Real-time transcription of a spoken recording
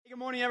Good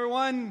morning,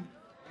 everyone.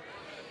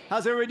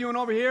 How's everybody doing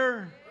over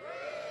here?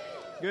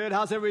 Good.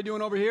 How's everybody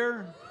doing over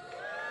here?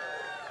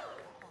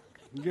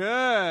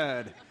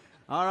 Good.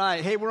 All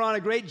right. Hey, we're on a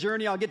great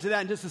journey. I'll get to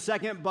that in just a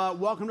second, but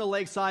welcome to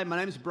Lakeside. My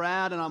name is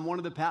Brad, and I'm one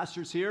of the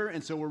pastors here,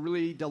 and so we're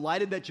really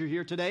delighted that you're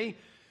here today.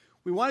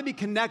 We want to be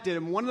connected,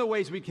 and one of the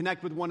ways we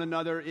connect with one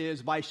another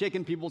is by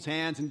shaking people's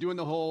hands and doing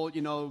the whole,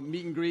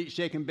 meet and greet,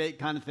 shake and bake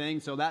kind of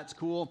thing, so that's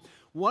cool.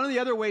 One of the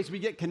other ways we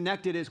get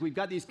connected is we've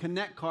got these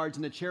connect cards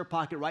in the chair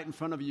pocket right in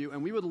front of you,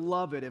 and we would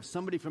love it if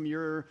somebody from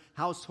your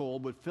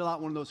household would fill out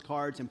one of those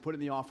cards and put it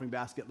in the offering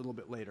basket a little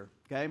bit later,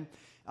 okay?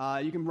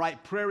 You can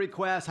write prayer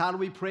requests. How do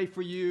we pray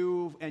for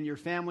you and your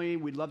family?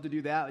 We'd love to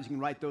do that. You can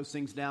write those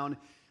things down.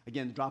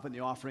 Again, drop it in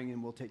the offering,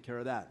 and we'll take care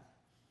of that.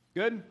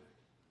 Good?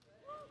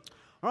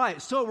 All right,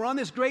 so we're on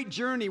this great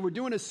journey. We're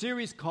doing a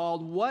series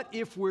called What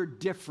If We're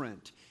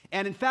Different?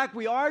 And in fact,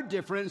 we are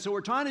different, so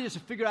we're trying to just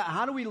figure out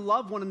how do we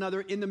love one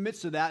another in the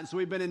midst of that. And so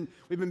we've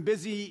been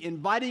busy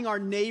inviting our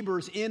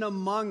neighbors in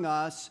among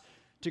us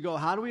to go,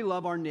 how do we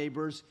love our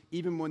neighbors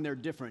even when they're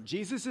different?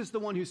 Jesus is the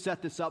one who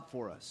set this up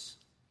for us.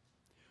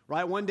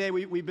 Right? One day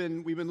we've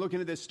been looking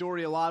at this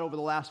story a lot over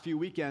the last few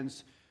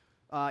weekends.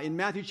 In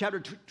Matthew chapter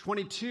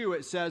 22,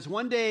 it says,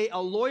 one day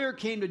a lawyer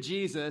came to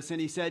Jesus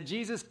and he said,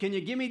 Jesus, can you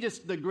give me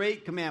just the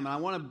great commandment? I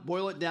want to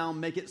boil it down,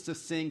 make it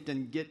succinct,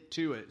 and get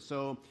to it.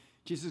 So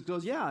Jesus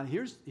goes, yeah,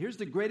 here's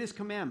the greatest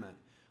commandment.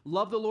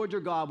 Love the Lord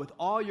your God with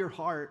all your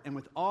heart and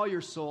with all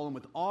your soul and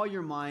with all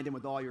your mind and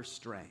with all your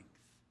strength.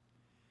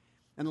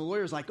 And the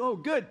lawyer's like, oh,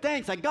 good,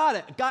 thanks, I got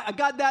it. I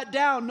got that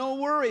down, no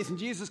worries. And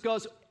Jesus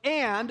goes,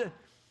 and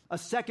a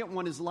second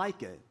one is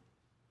like it.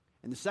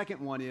 And the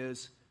second one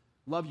is,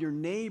 love your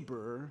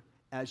neighbor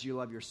as you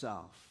love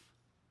yourself.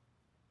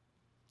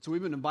 So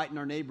we've been inviting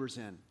our neighbors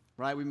in,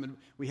 right?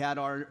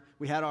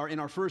 In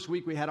our first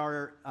week, we had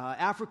our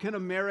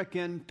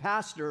African-American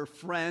pastor,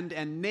 friend,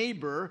 and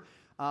neighbor,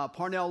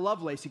 Parnell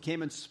Lovelace. He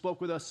came and spoke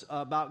with us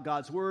about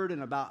God's word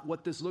and about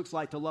what this looks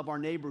like to love our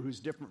neighbor who's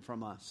different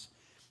from us.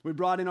 We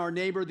brought in our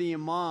neighbor, the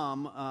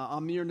imam,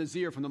 Amir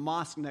Nazir from the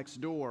mosque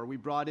next door. We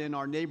brought in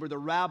our neighbor, the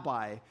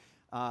rabbi,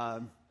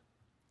 Yazi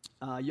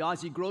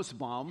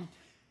Grossbaum,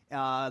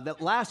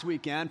 that last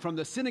weekend from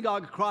the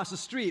synagogue across the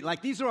street.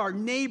 Like, these are our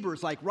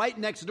neighbors, like right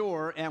next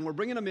door, and we're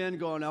bringing them in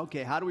going,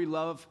 okay, how do we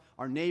love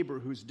our neighbor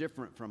who's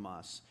different from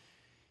us?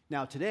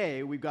 Now,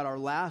 today, we've got our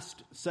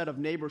last set of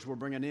neighbors we're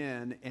bringing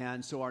in,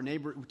 and so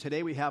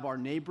today we have our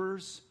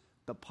neighbors,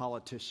 the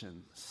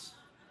politicians.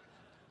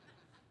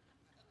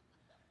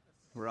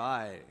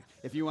 Right.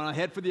 If you want to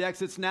head for the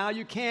exits now,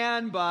 you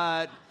can,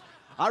 but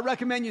I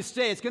recommend you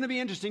stay. It's going to be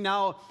interesting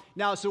now.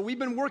 So we've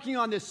been working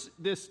on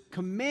this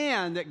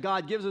command that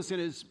God gives us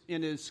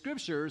in His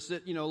scriptures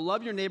that,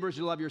 love your neighbors,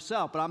 you love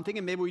yourself. But I'm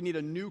thinking maybe we need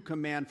a new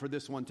command for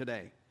this one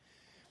today.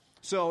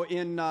 So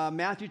in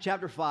Matthew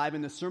chapter 5,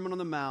 in the Sermon on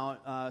the Mount,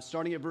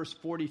 starting at verse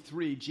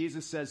 43,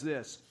 Jesus says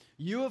this,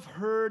 you have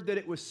heard that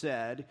it was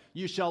said,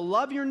 you shall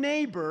love your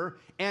neighbor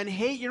and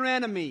hate your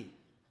enemy.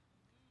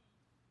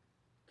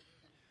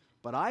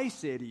 But I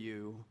say to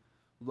you,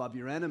 love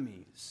your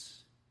enemies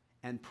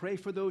and pray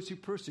for those who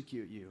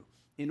persecute you,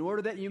 in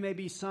order that you may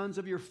be sons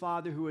of your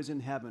Father who is in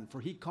heaven. For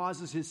He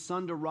causes His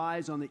sun to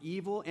rise on the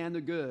evil and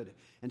the good,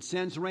 and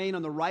sends rain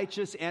on the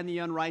righteous and the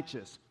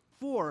unrighteous.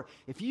 For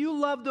if you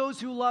love those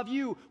who love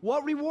you,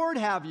 what reward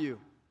have you?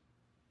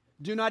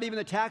 Do not even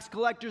the tax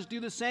collectors do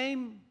the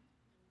same?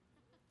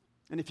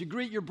 And if you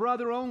greet your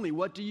brother only,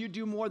 what do you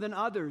do more than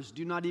others?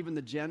 Do not even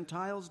the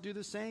Gentiles do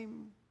the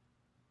same?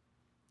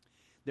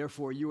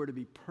 Therefore, you are to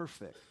be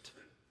perfect,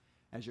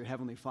 as your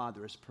heavenly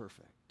Father is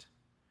perfect.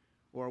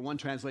 Or one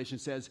translation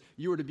says,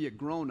 you are to be a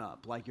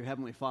grown-up, like your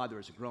heavenly Father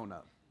is a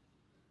grown-up.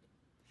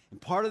 And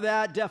part of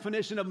that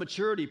definition of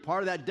maturity,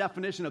 part of that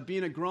definition of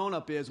being a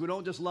grown-up is we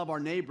don't just love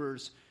our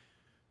neighbors.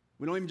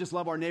 We don't even just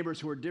love our neighbors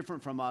who are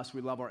different from us.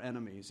 We love our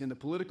enemies. In the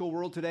political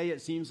world today, it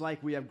seems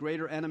like we have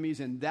greater enemies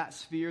in that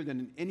sphere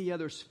than in any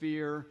other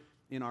sphere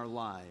in our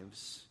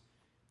lives.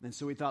 And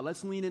so we thought,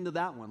 let's lean into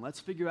that one. Let's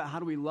figure out how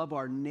do we love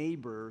our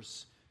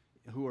neighbors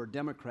who are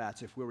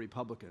Democrats if we're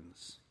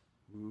Republicans.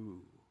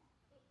 Ooh.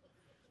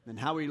 And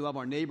how we love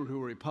our neighbor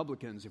who are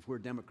Republicans if we're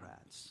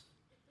Democrats.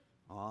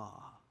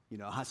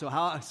 So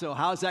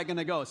how's that going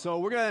to go? So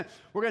we're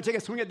gonna take a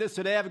swing at this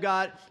today.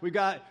 We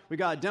got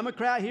a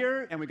Democrat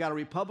here and we got a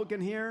Republican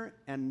here,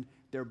 and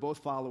they're both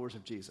followers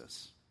of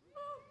Jesus.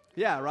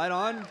 Yeah, right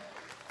on. All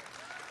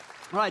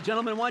right,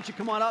 gentlemen, why don't you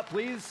come on up,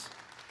 please?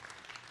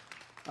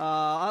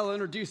 I'll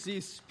introduce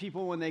these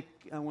people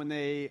when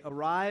they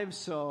arrive.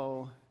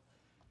 So,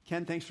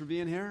 Ken, thanks for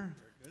being here.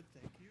 Very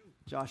good, thank you.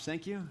 Josh,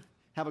 thank you.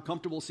 Have a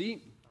comfortable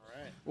seat.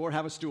 All right. Or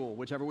have a stool,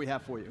 whichever we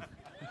have for you.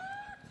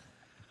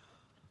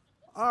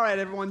 All right,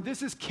 everyone,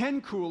 this is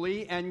Ken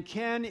Cooley, and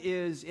Ken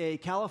is a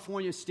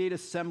California State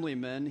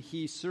Assemblyman.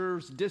 He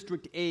serves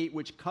District 8,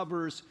 which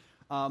covers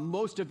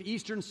most of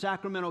eastern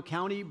Sacramento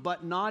County,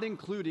 but not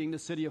including the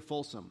city of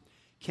Folsom.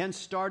 Ken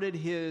started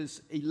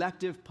his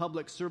elective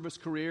public service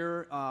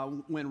career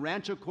when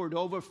Rancho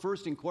Cordova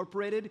first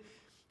incorporated.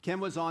 Ken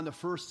was on the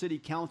first city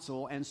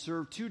council and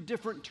served 2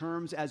 different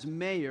terms as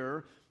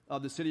mayor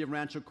of the city of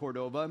Rancho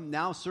Cordova,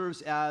 now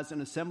serves as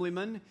an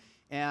assemblyman,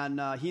 and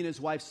he and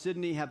his wife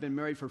Sydney have been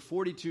married for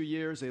 42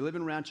 years. They live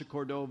in Rancho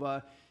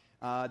Cordova.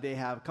 They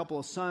have a couple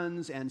of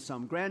sons and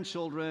some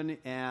grandchildren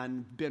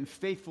and been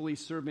faithfully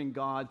serving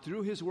God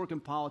through his work in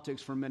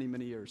politics for many,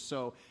 many years.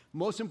 So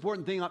most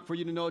important thing for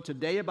you to know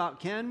today about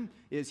Ken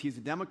is he's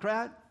a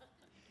Democrat.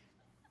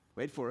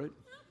 Wait for it.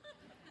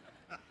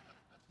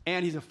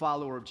 And he's a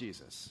follower of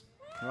Jesus.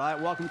 All right,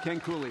 welcome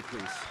Ken Cooley,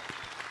 please.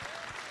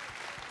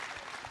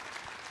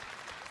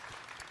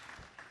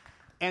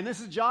 And this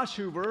is Josh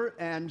Hoover,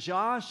 and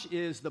Josh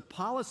is the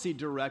policy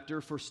director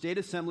for State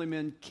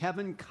Assemblyman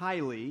Kevin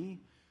Kiley,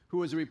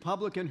 who is a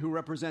Republican who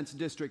represents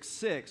District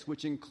 6,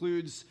 which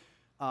includes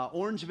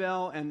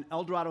Orangevale and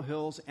El Dorado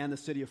Hills and the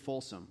city of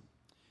Folsom.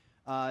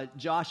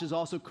 Josh is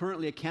also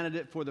currently a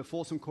candidate for the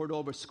Folsom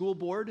Cordova School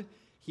Board.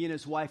 He and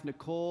his wife,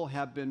 Nicole,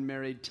 have been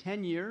married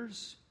 10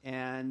 years,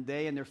 and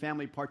they and their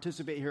family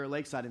participate here at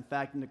Lakeside. In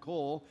fact,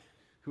 Nicole,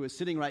 who is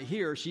sitting right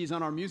here, she's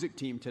on our music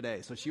team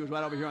today. So she was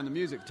right over here on the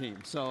music team.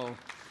 So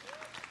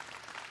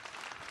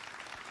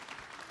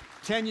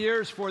 10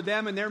 years for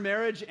them and their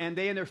marriage, and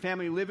they and their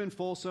family live in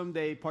Folsom.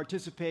 They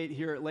participate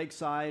here at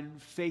Lakeside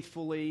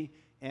faithfully.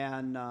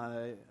 And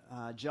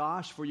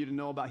Josh, for you to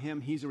know about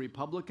him, he's a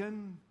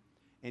Republican,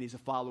 and he's a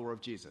follower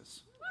of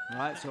Jesus. All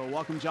right, so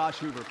welcome Josh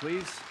Hoover,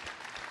 please.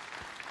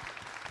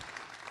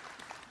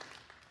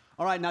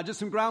 All right, now just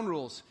some ground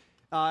rules.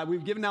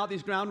 We've given out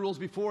these ground rules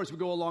before as we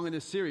go along in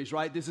this series,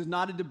 right? This is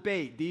not a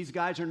debate. These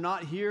guys are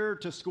not here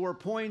to score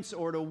points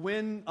or to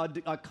win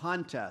a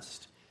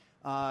contest.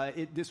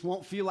 This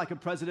won't feel like a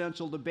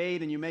presidential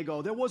debate, and you may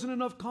go, there wasn't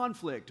enough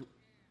conflict.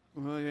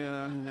 Well,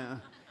 yeah.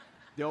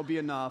 There'll be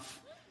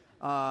enough.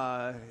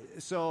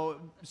 So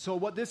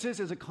what this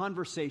is a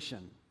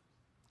conversation.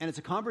 And it's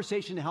a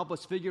conversation to help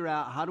us figure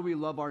out how do we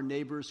love our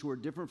neighbors who are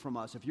different from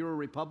us. If you're a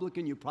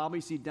Republican, you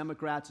probably see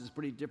Democrats as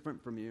pretty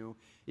different from you.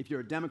 If you're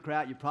a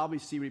Democrat, you probably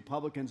see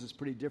Republicans as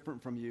pretty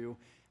different from you.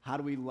 How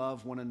do we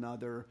love one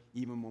another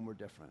even when we're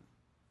different?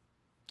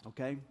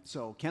 Okay,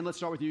 so Ken, let's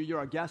start with you. You're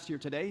our guest here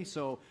today,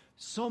 so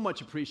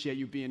much appreciate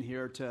you being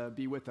here to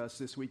be with us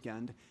this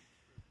weekend.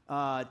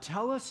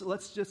 Tell us,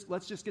 let's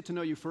just get to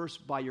know you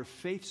first by your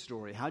faith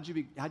story. How'd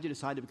you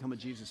decide to become a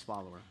Jesus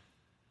follower?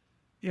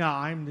 Yeah,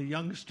 I'm the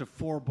youngest of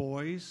 4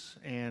 boys,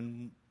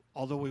 and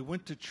although we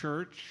went to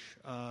church,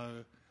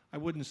 I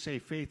wouldn't say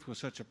faith was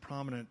such a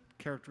prominent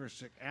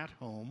characteristic at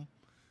home.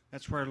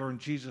 That's where I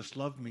learned Jesus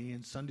loved me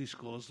in Sunday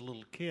school as a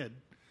little kid.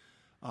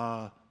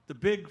 The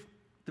big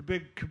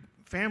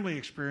family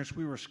experience,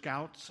 we were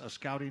scouts, a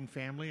scouting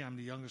family. I'm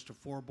the youngest of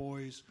 4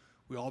 boys.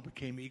 We all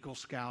became Eagle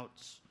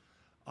Scouts.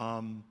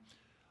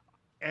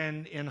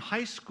 And in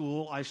high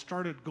school, I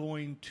started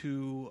going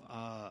to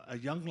a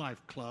Young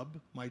Life Club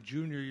my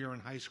junior year in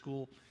high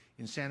school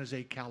in San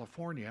Jose,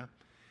 California.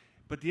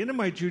 But at the end of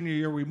my junior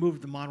year, we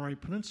moved to the Monterey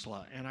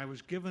Peninsula, and I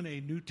was given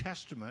a New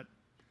Testament,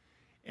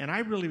 and I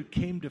really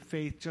came to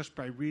faith just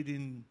by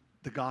reading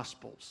the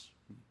Gospels.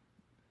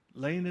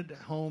 Laying at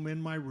home in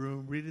my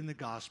room, reading the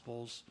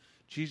Gospels,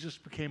 Jesus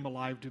became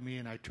alive to me,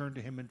 and I turned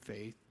to him in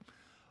faith.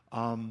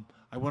 I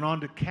went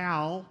on to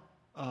Cal.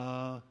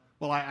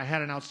 I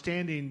had an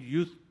outstanding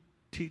youth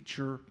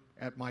teacher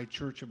at my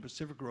church in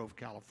Pacific Grove,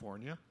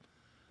 California.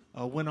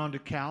 Went on to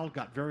Cal,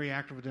 got very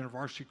active with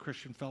InterVarsity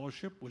Christian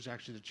Fellowship, was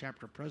actually the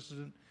chapter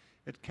president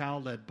at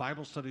Cal, led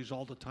Bible studies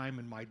all the time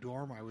in my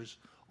dorm. I was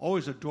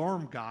always a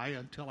dorm guy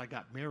until I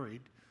got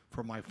married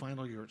for my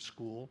final year at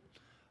school.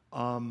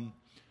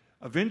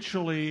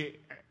 Eventually,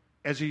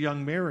 as a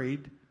young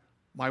married,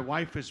 my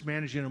wife is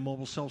managing a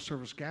mobile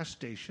self-service gas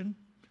station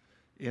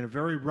in a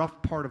very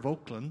rough part of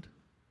Oakland.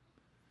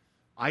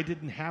 I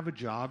didn't have a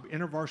job.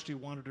 InterVarsity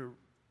wanted to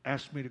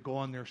ask me to go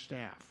on their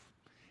staff.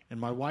 And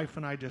my wife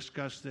and I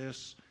discussed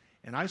this,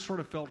 and I sort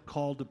of felt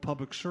called to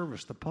public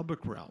service, the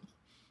public realm,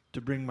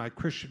 to bring my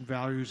Christian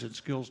values and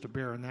skills to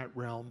bear in that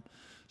realm.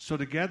 So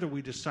together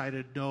we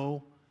decided,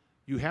 no,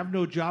 you have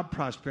no job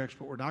prospects,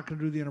 but we're not going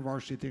to do the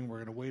InterVarsity thing. We're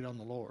going to wait on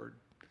the Lord.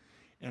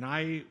 And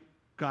I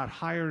got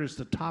hired as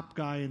the top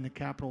guy in the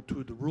Capitol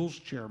to the rules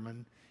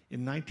chairman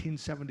in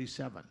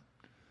 1977.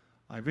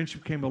 I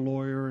eventually became a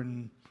lawyer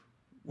and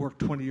worked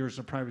 20 years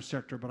in the private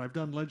sector, but I've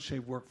done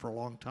legislative work for a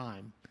long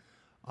time.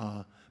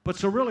 But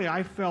so really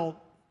I felt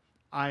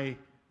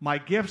my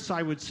gifts,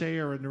 I would say,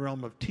 are in the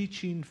realm of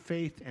teaching,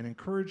 faith, and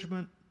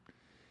encouragement.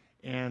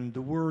 And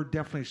the Word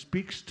definitely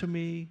speaks to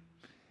me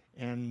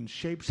and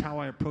shapes how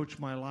I approach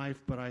my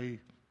life, but I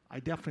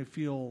definitely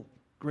feel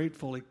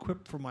grateful,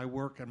 equipped for my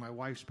work, and my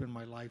wife's been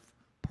my life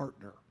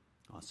partner.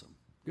 Awesome.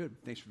 Good.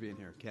 Thanks for being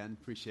here, Ken.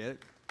 Appreciate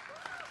it.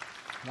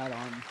 Right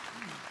on.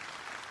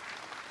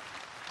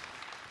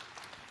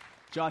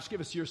 Josh,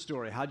 give us your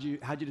story. How'd you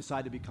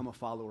decide to become a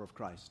follower of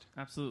Christ?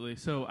 Absolutely.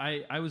 So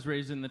I was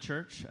raised in the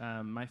church.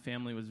 My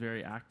family was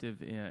very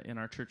active in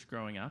our church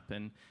growing up,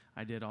 and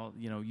I did all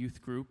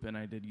youth group, and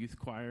I did youth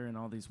choir and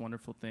all these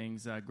wonderful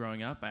things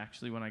growing up.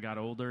 Actually, when I got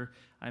older,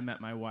 I met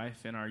my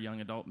wife in our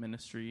young adult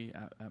ministry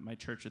at my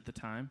church at the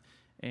time,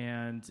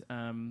 And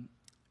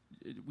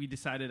we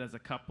decided as a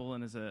couple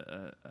and as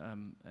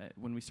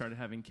when we started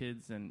having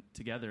kids and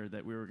together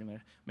that we were going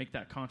to make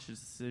that conscious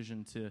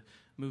decision to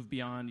move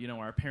beyond,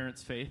 our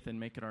parents' faith and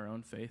make it our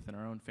own faith and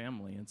our own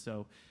family. And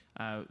so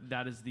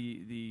that is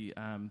the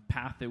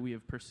path that we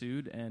have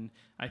pursued. And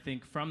I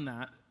think from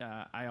that,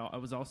 I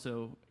was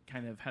also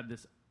kind of had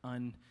this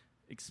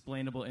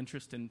unexplainable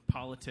interest in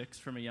politics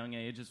from a young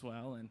age as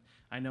well. And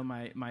I know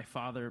my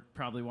father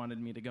probably wanted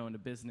me to go into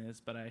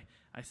business, but I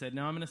said,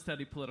 no, I'm going to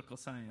study political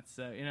science.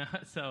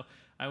 So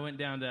I went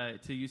down to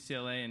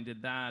UCLA and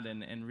did that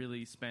and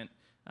really spent,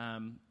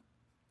 a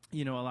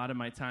lot of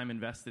my time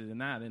invested in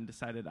that and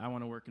decided I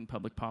want to work in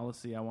public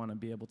policy. I want to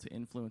be able to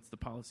influence the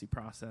policy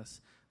process,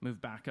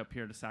 moved back up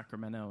here to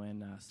Sacramento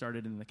and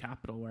started in the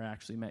Capitol where I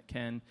actually met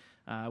Ken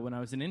when I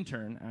was an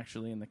intern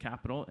actually in the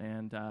Capitol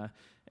and have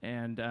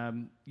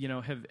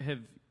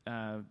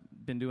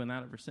been doing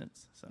that ever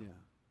since. So. Yeah.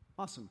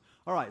 Awesome.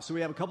 All right, so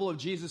we have a couple of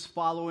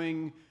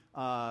Jesus-following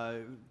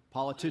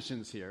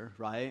politicians here,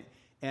 right?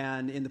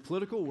 And in the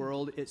political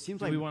world, it seems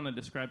Do like... we want to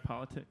describe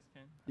politics,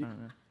 Ken? I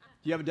don't know.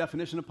 Do you have a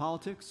definition of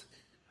politics?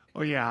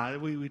 Oh, yeah.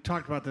 We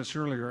talked about this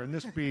earlier. And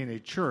this being a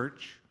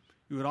church,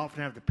 you would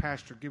often have the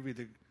pastor give you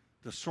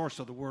the source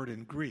of the word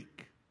in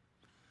Greek.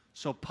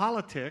 So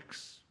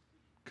politics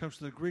comes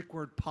from the Greek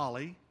word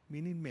poly,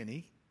 meaning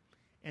many,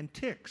 and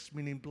ticks,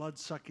 meaning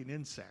blood-sucking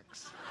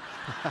insects.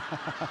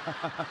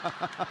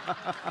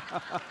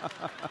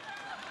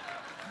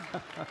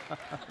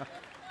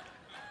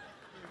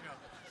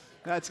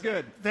 That's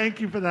good. Thank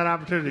you for that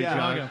opportunity, Yeah.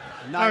 John.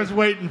 Welcome. I was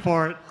waiting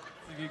for it.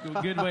 It's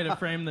a good way to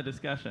frame the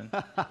discussion.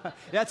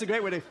 That's a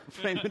great way to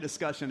frame the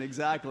discussion,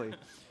 exactly.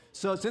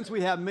 So since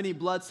we have many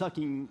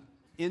blood-sucking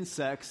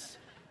insects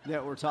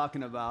that we're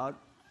talking about,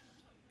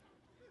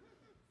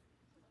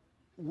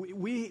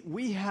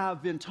 we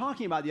have been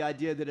talking about the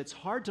idea that it's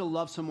hard to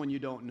love someone you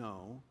don't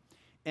know,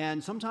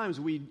 and sometimes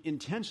we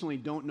intentionally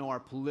don't know our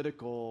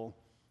political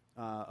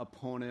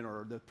opponent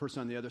or the person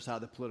on the other side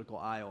of the political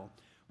aisle.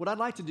 What I'd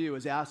like to do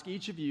is ask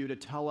each of you to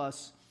tell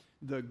us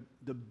the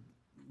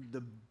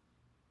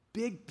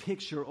big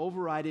picture,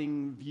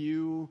 overriding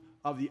view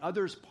of the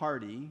other's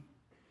party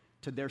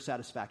to their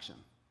satisfaction.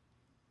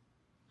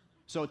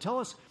 So tell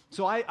us.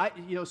 So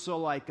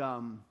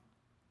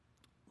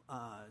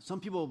some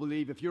people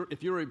believe if you're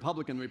a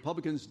Republican, the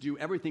Republicans do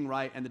everything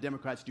right and the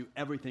Democrats do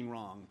everything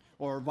wrong,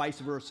 or vice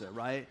versa,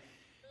 right?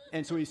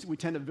 And so we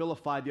tend to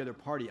vilify the other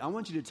party. I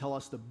want you to tell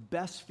us the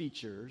best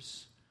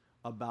features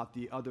about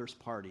the other's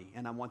party,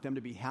 and I want them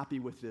to be happy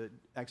with the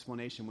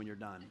explanation when you're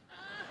done.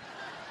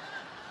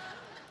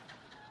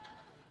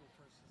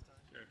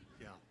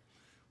 Yeah.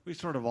 We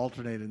sort of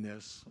alternate in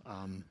this.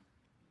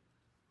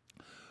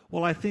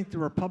 Well, I think the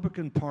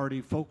Republican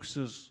Party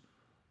focuses,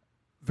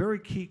 very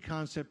key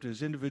concept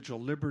is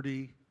individual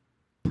liberty,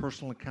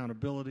 personal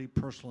accountability,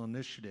 personal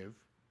initiative,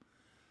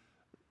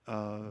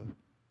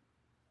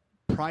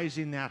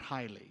 prizing that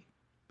highly.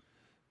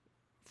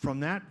 From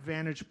that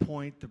vantage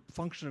point, the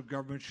function of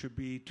government should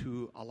be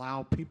to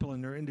allow people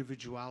in their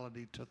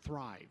individuality to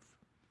thrive.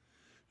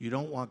 You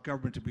don't want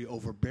government to be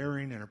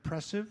overbearing and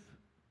oppressive,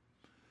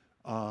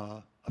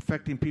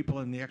 affecting people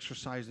in the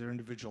exercise of their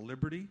individual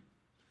liberty.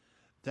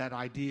 That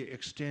idea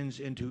extends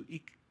into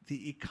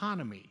the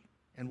economy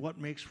and what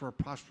makes for a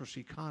prosperous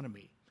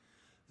economy.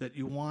 That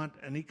you want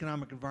an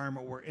economic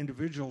environment where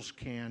individuals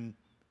can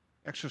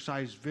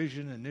exercise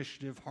vision,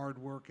 initiative, hard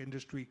work,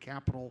 industry,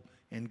 capital,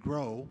 and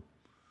grow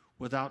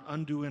without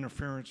undue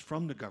interference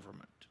from the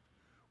government,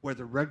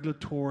 whether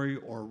regulatory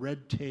or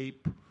red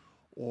tape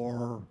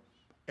or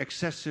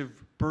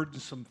excessive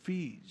burdensome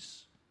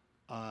fees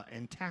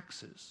and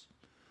taxes.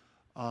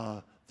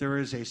 There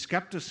is a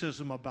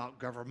skepticism about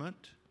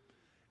government,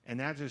 and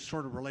that is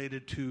sort of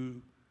related to,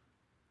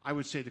 I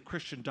would say, the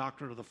Christian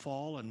doctrine of the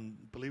fall and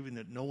believing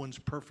that no one's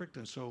perfect,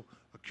 and so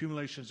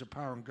accumulations of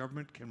power in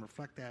government can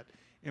reflect that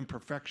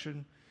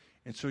imperfection.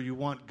 And so you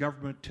want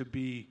government to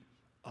be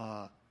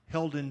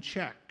held in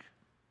check.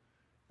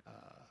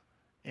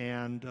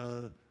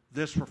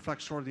 This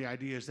reflects sort of the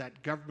idea is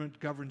that government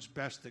governs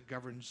best that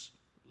governs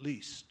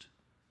least.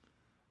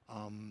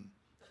 I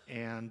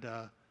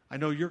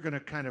know you're going to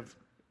kind of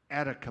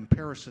add a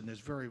comparison that's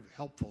very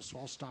helpful, so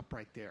I'll stop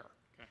right there.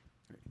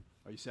 Okay.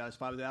 Are you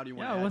satisfied with that? Or do you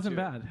want Yeah, to it add wasn't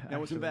to bad. That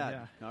wasn't actually,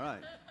 bad. yeah. All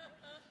right.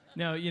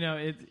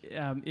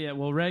 No,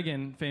 well,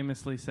 Reagan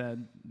famously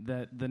said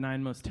that the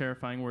 9 most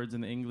terrifying words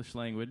in the English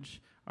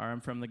language are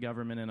 "I'm from the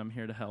government and I'm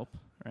here to help,"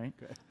 right?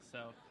 Okay.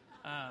 So,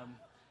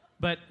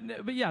 but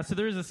yeah, so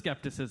there is a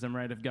skepticism,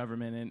 right, of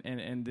government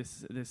and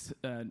this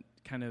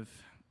kind of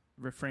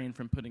refrain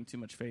from putting too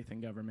much faith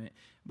in government.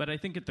 But I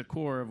think at the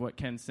core of what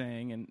Ken's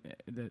saying, and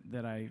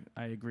that I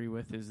agree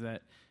with, is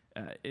that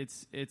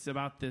it's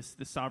about the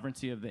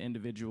sovereignty of the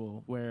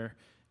individual, where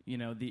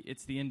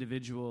it's the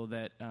individual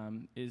that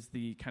is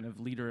the kind of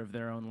leader of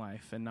their own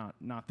life, and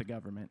not the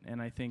government.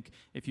 And I think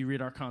if you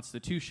read our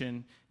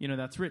Constitution,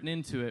 that's written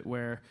into it,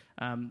 where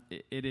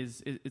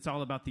it's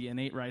all about the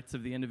innate rights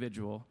of the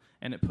individual,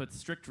 and it puts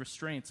strict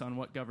restraints on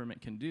what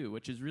government can do,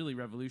 which is really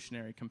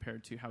revolutionary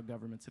compared to how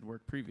governments had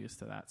worked previous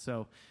to that.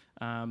 So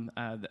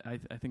I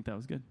think that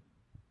was good.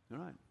 All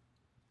right.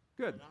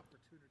 Good.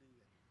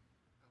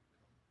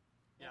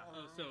 Yeah.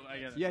 Oh, so I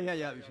guess.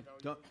 Yeah.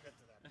 Don't.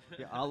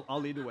 Yeah, I'll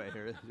lead the way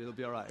here. It'll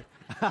be all right.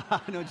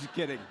 No, just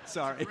kidding.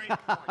 Sorry.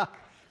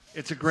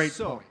 It's a great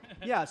point.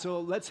 Yeah, so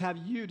let's have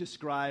you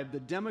describe the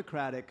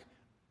Democratic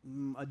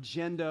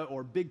agenda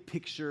or big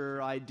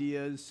picture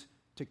ideas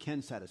to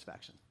Ken's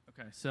satisfaction.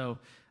 Okay, so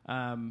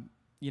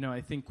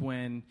I think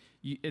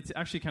it's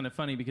actually kind of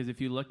funny, because if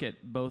you look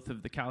at both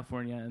of the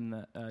California and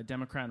the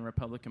Democrat and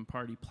Republican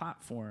Party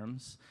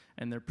platforms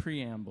and their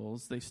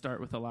preambles, they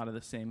start with a lot of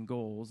the same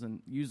goals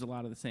and use a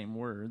lot of the same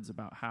words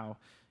about how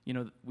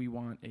we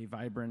want a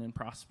vibrant and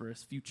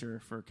prosperous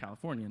future for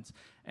Californians.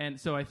 And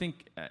so I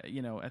think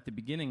at the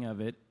beginning of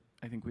it,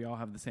 I think we all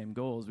have the same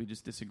goals. We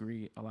just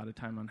disagree a lot of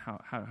time on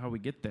how we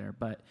get there.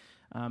 But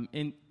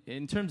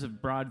in terms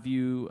of broad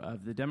view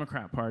of the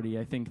Democrat Party,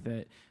 I think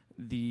that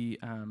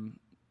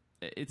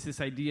it's this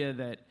idea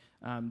that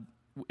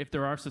if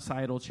there are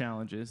societal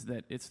challenges,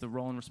 that it's the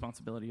role and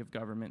responsibility of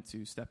government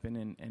to step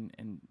in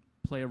and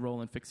play a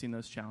role in fixing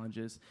those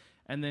challenges.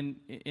 And then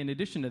in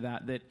addition to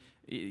that,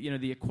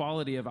 the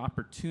equality of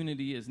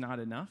opportunity is not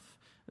enough,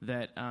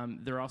 that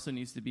there also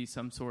needs to be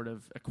some sort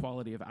of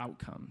equality of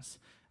outcomes,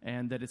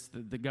 and that it's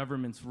the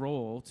government's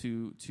role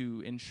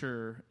to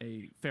ensure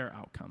a fair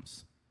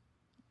outcomes.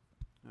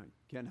 All right.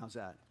 Ken, how's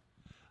that?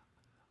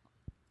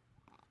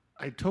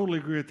 I totally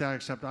agree with that,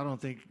 except I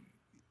don't think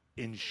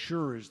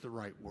ensure is the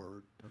right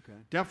word. Okay.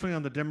 Definitely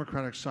on the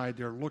Democratic side,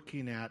 they're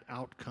looking at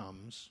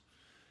outcomes.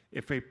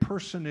 If a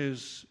person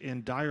is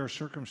in dire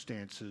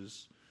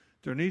circumstances,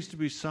 there needs to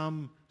be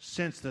some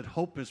sense that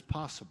hope is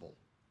possible.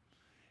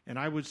 And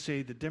I would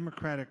say the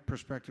Democratic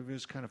perspective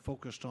is kind of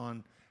focused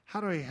on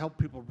how do I help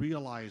people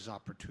realize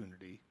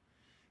opportunity?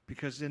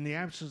 Because in the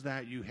absence of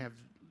that, you have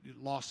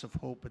loss of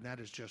hope, and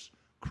that is just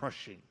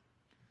crushing.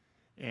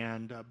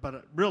 And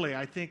but really,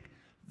 I think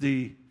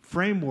the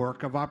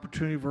framework of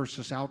opportunity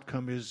versus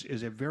outcome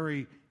is a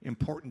very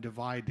important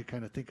divide to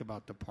kind of think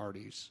about the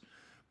parties.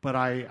 But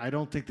I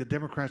don't think the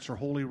Democrats are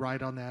wholly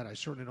right on that. I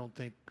certainly don't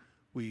think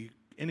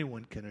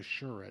anyone can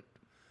assure it.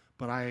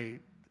 But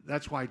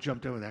that's why I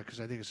jumped in with that, because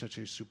I think it's such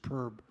a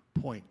superb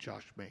point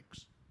Josh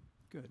makes.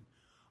 Good.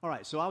 All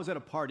right, so I was at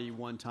a party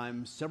one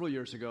time several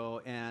years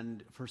ago,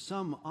 and for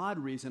some odd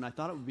reason, I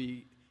thought it would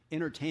be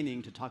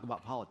entertaining to talk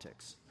about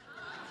politics.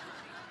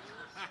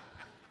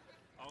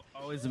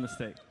 Always a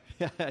mistake.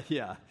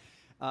 Yeah.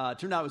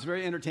 Turned out it was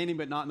very entertaining,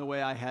 but not in the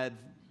way I had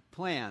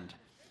planned.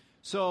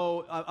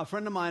 So a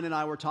friend of mine and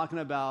I were talking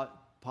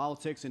about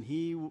politics, and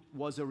he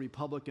was a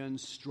Republican,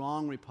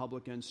 strong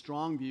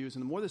views.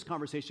 And the more this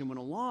conversation went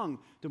along,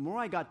 the more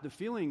I got the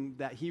feeling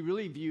that he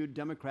really viewed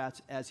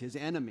Democrats as his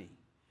enemy.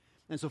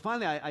 And so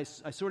finally, I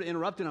sort of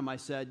interrupted him. I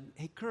said,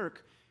 "Hey,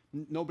 Kirk,"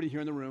 nobody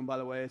here in the room, by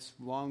the way. It's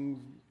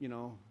long,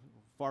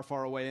 far,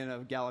 far away in a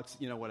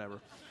galaxy,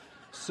 whatever.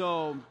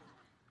 So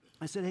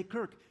I said, "Hey,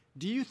 Kirk,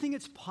 do you think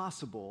it's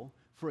possible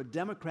for a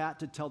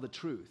Democrat to tell the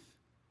truth?"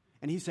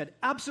 And he said,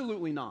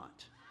 "Absolutely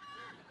not."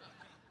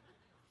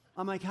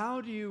 I'm like,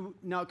 how do you,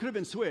 now it could have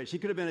been switched. He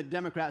could have been a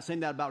Democrat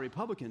saying that about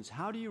Republicans.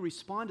 How do you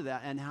respond to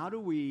that? And how do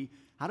we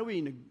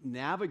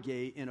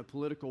navigate in a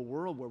political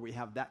world where we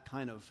have that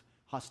kind of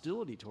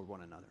hostility toward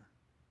one another?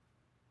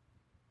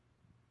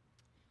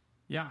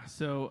 Yeah,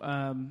 so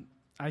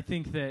I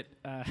think that,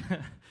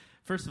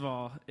 first of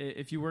all,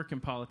 if you work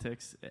in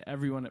politics,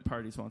 everyone at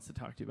parties wants to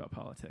talk to you about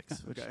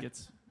politics, which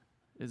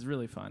is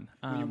really fun.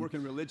 When you work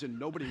in religion,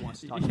 nobody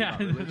wants to talk to you about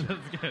religion.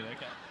 That's good,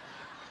 okay.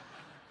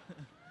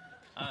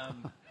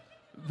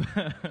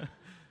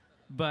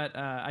 But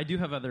I do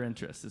have other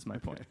interests, is my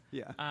point.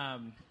 Yeah.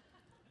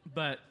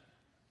 But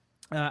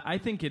I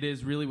think it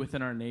is really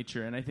within our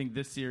nature, and I think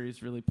this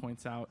series really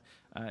points out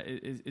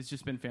it's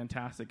just been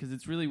fantastic, because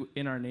it's really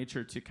in our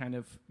nature to kind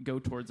of go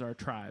towards our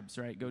tribes,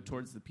 right? Go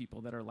towards the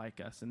people that are like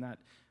us, and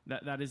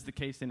that is the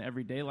case in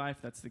everyday life.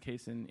 That's the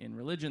case in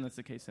religion. That's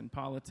the case in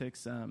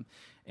politics,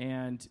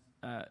 and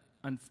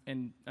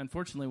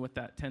unfortunately, what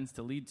that tends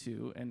to lead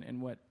to,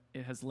 and what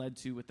it has led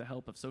to with the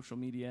help of social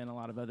media and a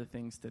lot of other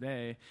things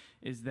today,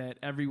 is that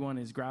everyone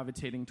is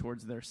gravitating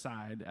towards their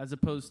side, as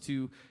opposed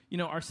to,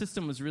 our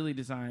system was really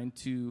designed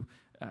to,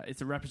 it's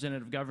a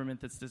representative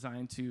government that's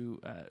designed to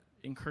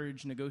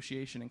encourage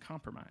negotiation and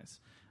compromise.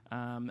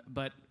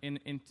 But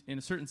in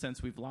a certain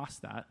sense, we've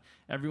lost that.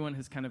 Everyone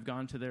has kind of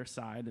gone to their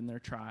side and their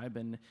tribe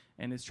and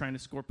is trying to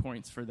score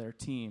points for their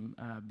team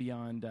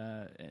beyond,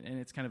 and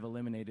it's kind of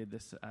eliminated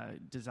this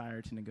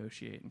desire to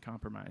negotiate and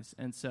compromise.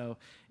 And so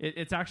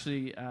it's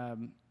actually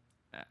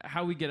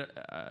how we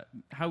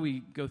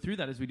go through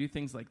that is we do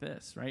things like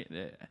this, right?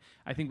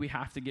 I think we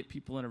have to get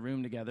people in a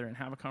room together and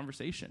have a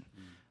conversation.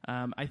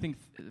 I think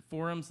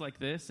forums like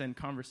this and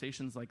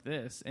conversations like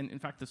this, and in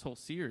fact this whole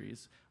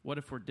series, What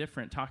If We're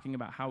Different, talking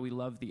about how we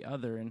love the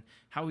other and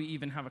how we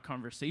even have a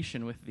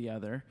conversation with the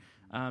other,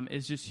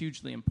 is just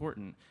hugely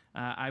important.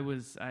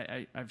 I've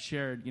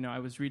shared, I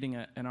was reading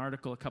an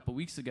article a couple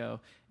weeks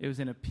ago. It was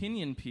an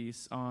opinion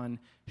piece on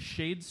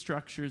shade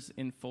structures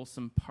in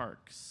Folsom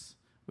parks,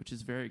 which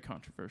is very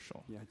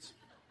controversial. Yeah, it's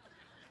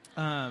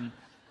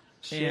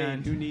shade.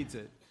 And who needs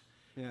it?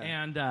 Yeah.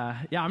 And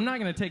I'm not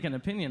going to take an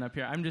opinion up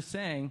here. I'm just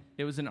saying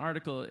it was an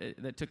article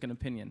that took an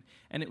opinion,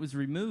 and it was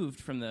removed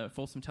from the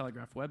Folsom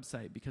Telegraph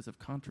website because of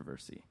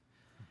controversy.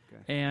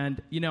 Okay.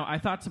 And I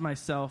thought to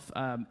myself,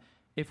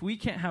 if we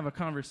can't have a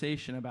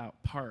conversation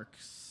about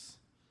parks,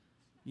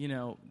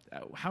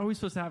 how are we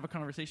supposed to have a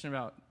conversation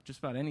about just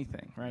about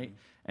anything, right? Mm-hmm.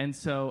 And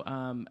so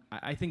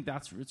I think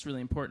it's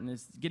really important,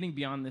 is getting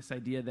beyond this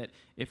idea that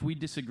if we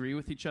disagree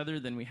with each other,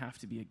 then we have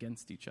to be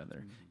against each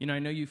other. Mm-hmm. I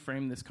know you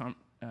framed this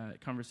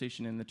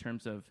conversation in the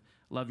terms of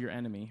love your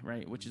enemy,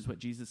 right? Which is what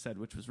Jesus said,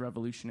 which was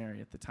revolutionary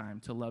at the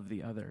time, to love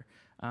the other.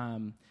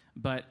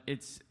 But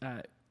it's,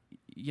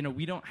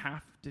 we don't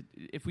have to,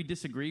 if we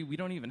disagree, we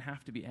don't even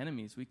have to be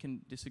enemies. We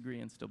can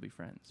disagree and still be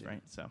friends,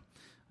 right? So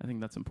I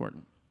think that's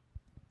important.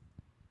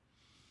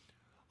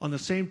 On the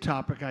same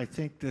topic, I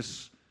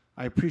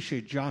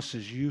appreciate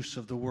Josh's use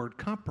of the word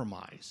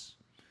compromise,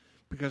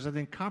 because I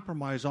think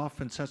compromise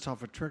often sets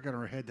off a trigger in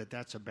our head that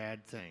that's a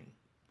bad thing.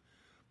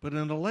 But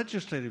in a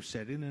legislative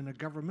setting, in a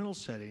governmental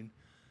setting,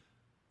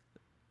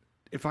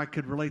 if I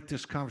could relate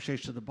this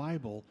conversation to the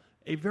Bible,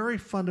 a very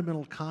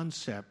fundamental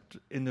concept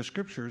in the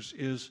Scriptures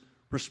is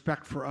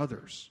respect for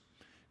others.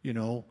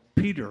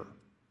 Peter,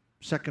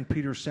 2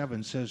 Peter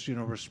 7 says,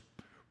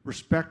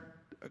 respect,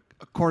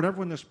 accord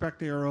everyone the respect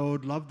they are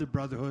owed, love the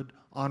brotherhood,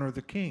 honor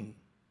the king.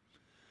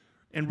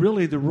 And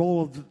really the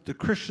role of the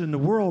Christian in the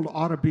world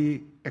ought to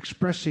be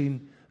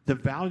expressing the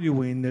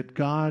valuing that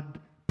God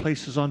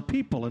places on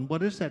people. And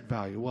what is that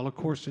value? Well, of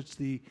course, it's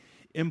the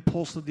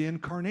impulse of the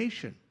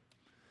incarnation,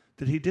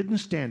 that he didn't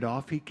stand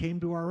off, he came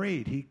to our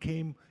aid, he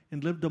came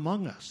and lived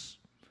among us.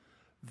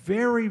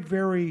 Very,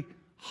 very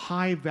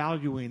high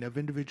valuing of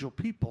individual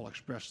people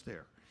expressed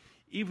there.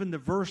 Even the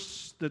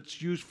verse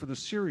that's used for the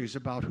series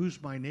about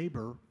who's my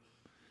neighbor,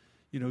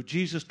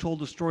 Jesus told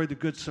the story of the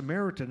Good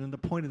Samaritan, and the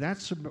point of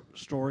that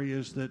story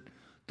is that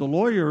the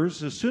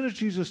lawyers, as soon as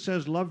Jesus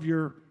says, love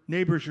your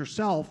neighbors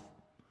yourself,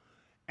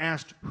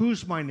 asked,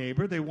 who's my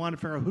neighbor? They wanted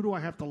to figure out, who do I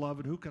have to love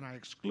and who can I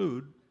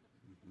exclude?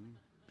 Mm-hmm.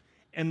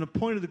 And the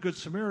point of the Good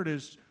Samaritan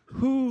is,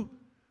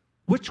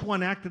 which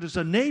one acted as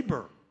a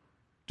neighbor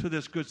to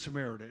this Good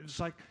Samaritan? It's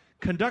like,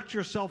 conduct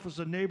yourself as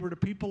a neighbor to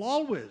people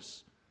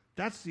always.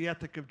 That's the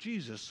ethic of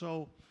Jesus.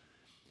 So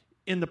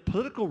in the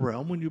political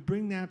realm, when you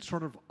bring that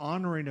sort of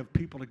honoring of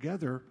people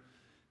together,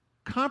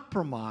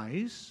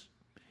 compromise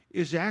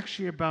is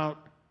actually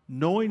about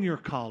knowing your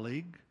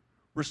colleague,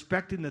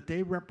 respecting that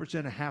they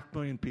represent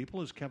 500,000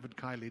 people, as Kevin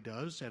Kiley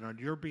does, and on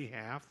your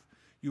behalf,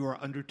 you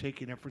are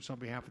undertaking efforts on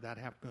behalf of that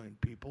 500,000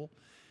 people,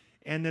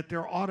 and that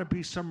there ought to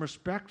be some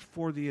respect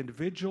for the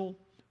individual,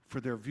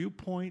 for their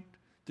viewpoint,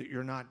 that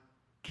you're not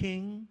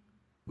king.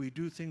 We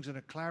do things on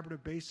a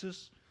collaborative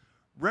basis.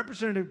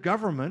 Representative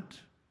government,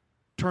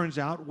 turns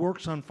out,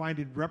 works on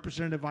finding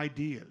representative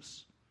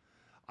ideas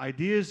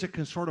that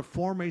can sort of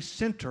form a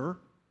center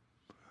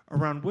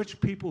around which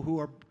people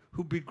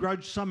who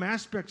begrudge some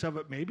aspects of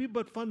it maybe,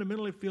 but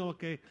fundamentally feel,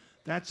 okay,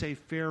 that's a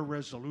fair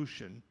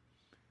resolution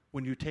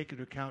when you take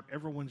into account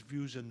everyone's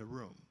views in the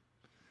room.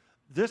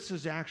 This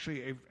is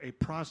actually a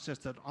process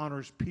that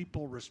honors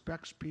people,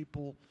 respects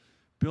people,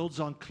 builds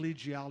on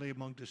collegiality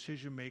among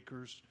decision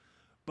makers,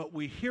 but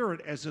we hear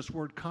it as this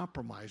word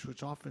compromise,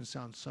 which often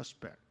sounds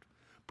suspect.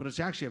 But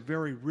it's actually a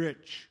very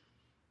rich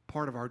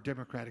part of our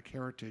democratic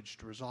heritage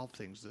to resolve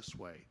things this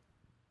way.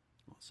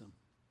 Awesome.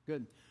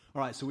 Good.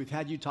 All right, so we've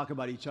had you talk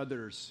about each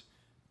other's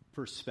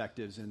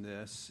perspectives in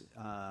this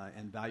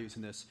and values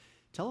in this.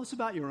 Tell us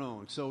about your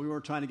own. So we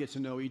were trying to get to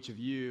know each of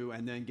you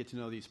and then get to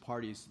know these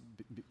parties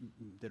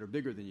that are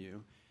bigger than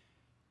you.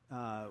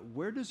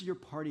 Where does your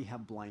party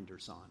have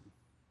blinders on?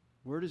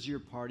 Where does your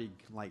party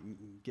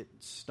get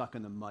stuck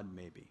in the mud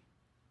maybe?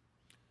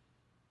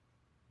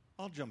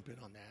 I'll jump in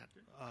on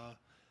that.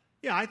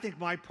 I think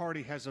my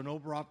party has an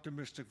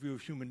over-optimistic view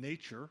of human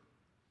nature.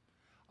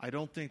 I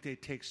don't think they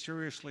take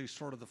seriously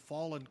sort of the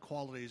fallen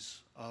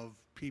qualities of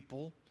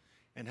people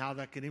and how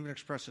that can even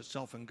express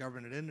itself in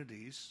government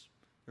entities.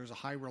 There's a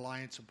high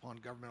reliance upon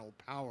governmental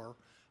power.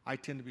 I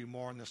tend to be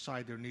more on the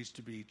side there needs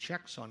to be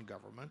checks on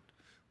government,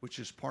 which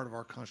is part of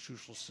our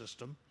constitutional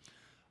system.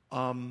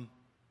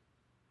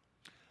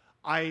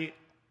 I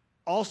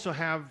also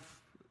have,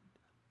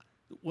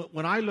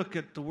 when I look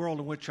at the world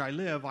in which I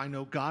live, I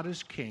know God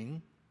is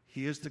king.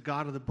 He is the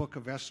God of the book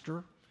of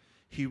Esther.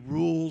 He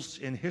rules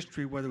in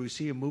history whether we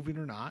see him moving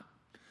or not.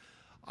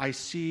 I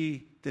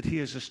see that he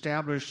has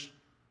established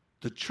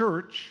the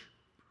church,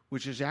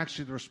 which is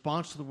actually the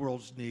response to the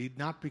world's need,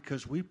 not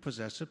because we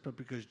possess it, but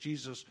because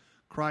Jesus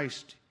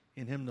Christ,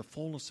 in him the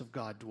fullness of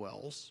God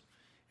dwells,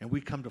 and we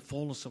come to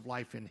fullness of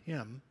life in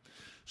him.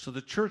 So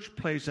the church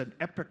plays an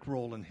epic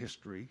role in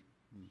history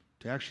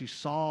to actually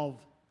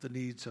solve the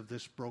needs of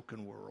this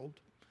broken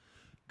world.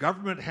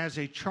 Government has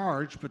a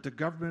charge, but the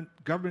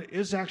government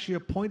is actually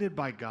appointed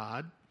by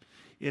God.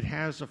 It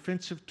has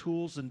offensive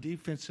tools and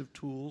defensive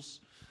tools.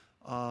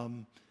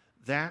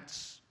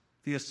 That's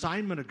the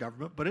assignment of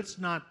government, but it's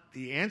not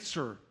the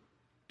answer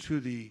to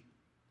the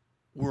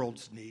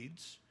world's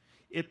needs.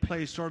 It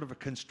plays sort of a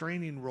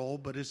constraining role,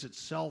 but is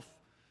itself,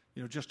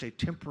 just a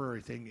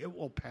temporary thing. It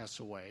will pass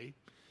away,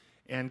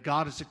 and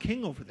God is a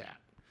king over that.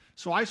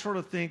 So I sort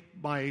of think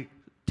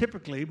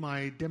typically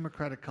my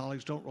Democratic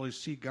colleagues don't really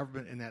see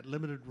government in that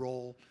limited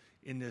role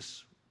in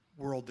this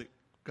world that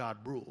God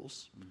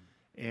rules.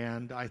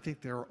 And I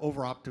think their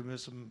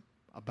over-optimism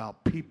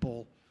about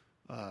people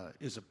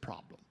is a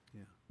problem.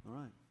 Yeah. All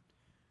right.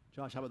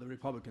 Josh, how about the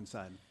Republican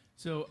side?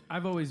 So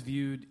I've always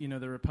viewed,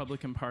 the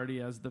Republican Party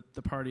as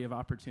the party of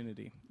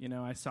opportunity.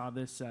 I saw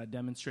this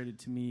demonstrated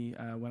to me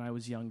when I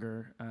was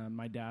younger.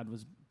 My dad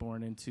was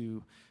born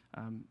into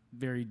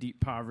very deep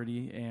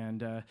poverty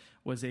and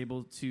was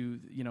able to,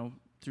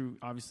 through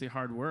obviously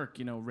hard work,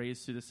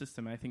 raise through the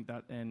system. I think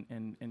that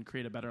and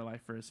create a better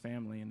life for his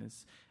family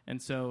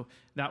and so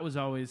that was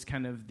always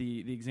kind of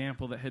the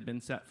example that had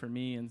been set for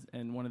me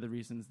and one of the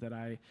reasons that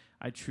I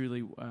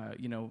truly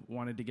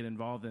wanted to get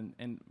involved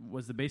and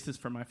was the basis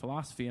for my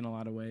philosophy in a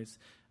lot of ways.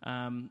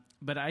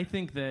 But I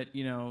think that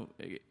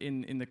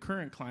in the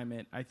current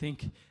climate, I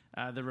think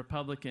the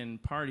Republican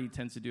Party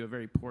tends to do a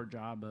very poor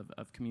job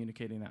of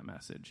communicating that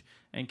message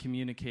and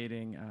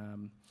communicating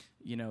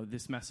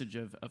this message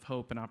of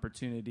hope and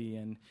opportunity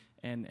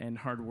and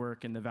hard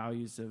work and the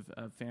values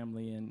of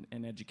family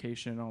and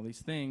education and all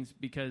these things,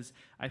 because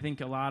I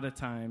think a lot of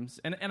times,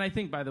 and I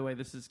think, by the way,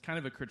 this is kind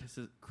of a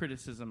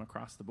criticism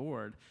across the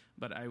board,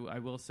 but I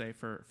will say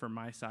for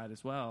my side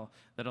as well,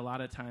 that a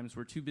lot of times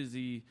we're too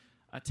busy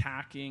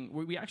attacking.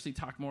 We actually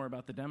talk more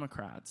about the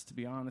Democrats, to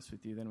be honest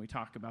with you, than we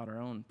talk about our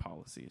own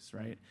policies,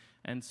 right?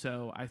 And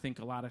so I think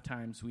a lot of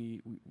times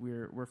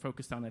we're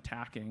focused on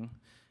attacking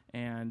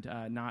and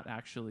not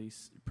actually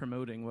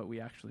promoting what we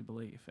actually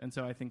believe. And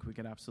so I think we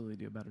could absolutely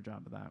do a better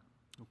job of that.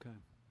 Okay.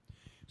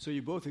 So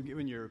you both have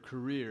given your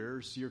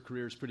careers. Your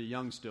career is pretty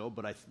young still,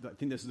 but I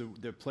think this is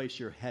the place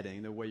you're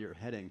heading, the way you're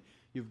heading.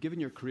 You've given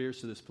your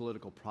careers to this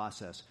political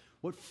process.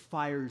 What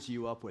fires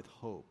you up with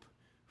hope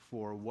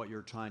for what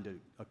you're trying to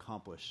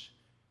accomplish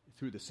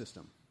through the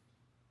system?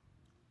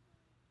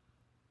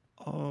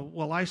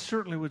 Well, I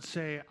certainly would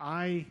say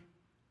I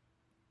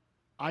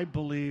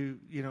believe,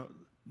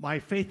 my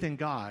faith in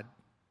God,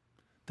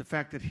 the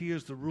fact that he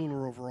is the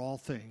ruler over all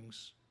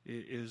things,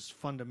 is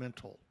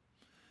fundamental.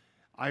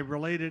 I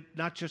relate it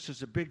not just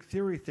as a big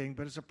theory thing,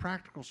 but as a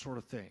practical sort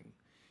of thing.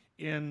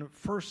 In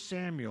 1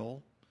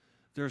 Samuel,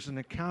 there's an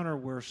encounter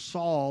where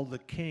Saul, the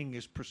king,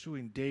 is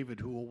pursuing David,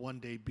 who will one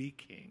day be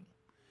king.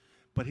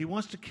 But he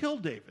wants to kill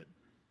David.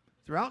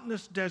 They're out in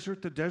this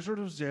desert, the desert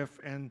of Ziph,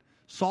 and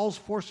Saul's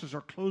forces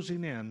are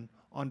closing in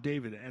on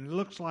David. And it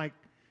looks like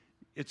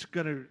it's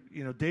going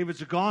to,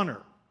 David's a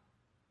goner.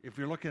 If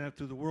you're looking at it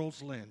through the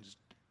world's lens,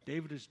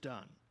 David is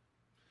done.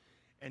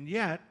 And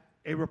yet,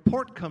 a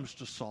report comes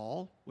to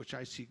Saul, which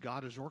I see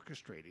God is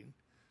orchestrating,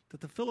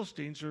 that the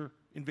Philistines are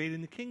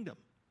invading the kingdom.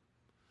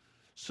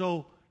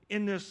 So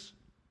in this,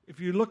 if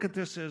you look at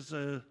this as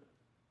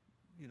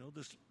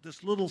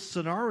this little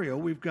scenario,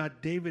 we've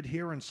got David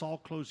here and Saul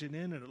closing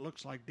in, and it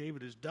looks like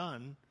David is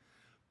done.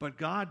 But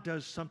God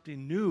does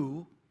something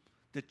new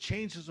that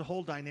changes the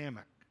whole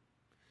dynamic.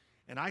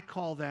 And I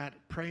call that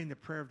praying the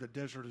prayer of the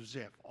desert of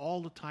Ziph. All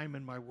the time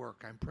in my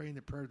work, I'm praying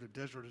the prayer of the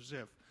desert of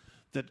Ziph,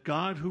 that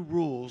God who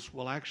rules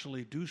will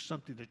actually do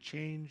something to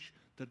change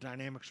the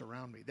dynamics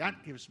around me.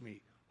 That gives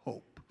me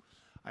hope.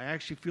 I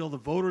actually feel the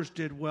voters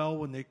did well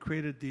when they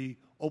created the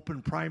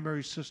open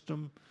primary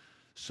system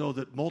so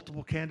that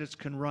multiple candidates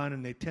can run,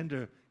 and they tend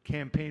to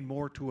campaign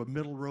more to a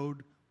middle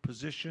road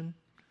position.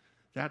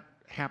 That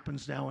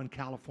happens now in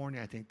California.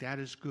 I think that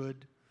is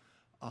good.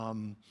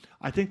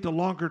 I think the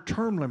longer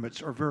term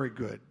limits are very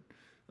good.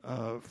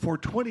 For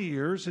 20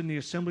 years in the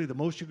assembly, the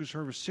most you can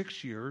serve is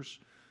 6 years.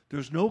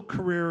 There's no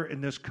career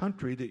in this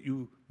country that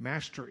you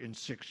master in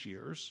 6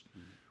 years.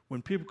 Mm-hmm.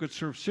 When people could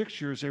serve 6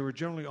 years, they were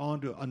generally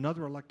on to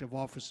another elective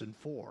office in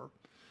 4.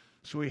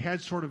 So we had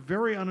sort of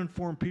very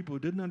uninformed people who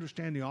didn't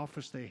understand the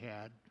office they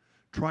had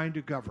trying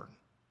to govern.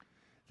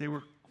 They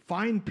were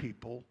fine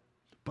people,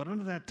 but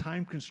under that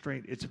time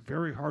constraint, it's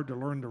very hard to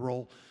learn the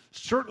role.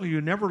 Certainly,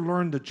 you never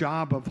learn the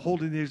job of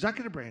holding the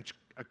executive branch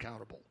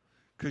accountable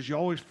because you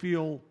always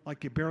feel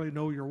like you barely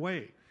know your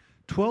way.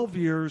 12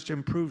 years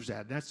improves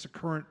that. That's the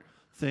current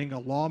thing. A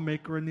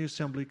lawmaker in the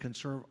assembly can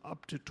serve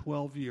up to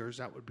 12 years.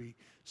 That would be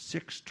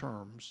 6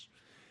 terms.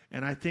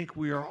 And I think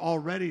we are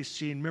already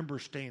seeing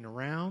members staying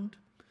around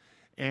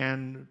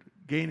and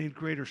gaining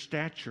greater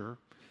stature.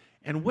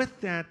 And with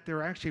that,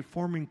 they're actually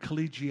forming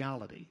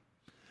collegiality.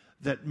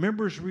 That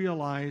members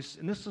realize,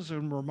 and this is a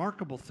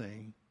remarkable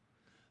thing,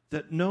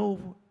 that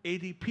no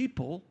 80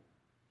 people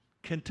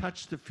can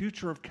touch the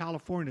future of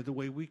California the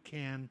way we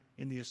can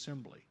in the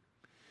assembly.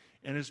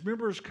 And as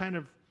members kind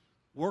of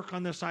work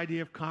on this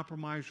idea of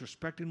compromise,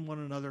 respecting one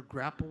another,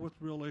 grapple with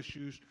real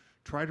issues,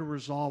 try to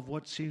resolve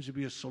what seems to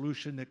be a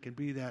solution that can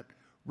be that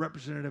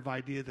representative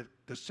idea that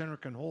the center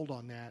can hold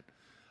on that,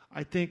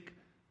 I think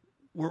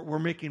we're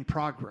making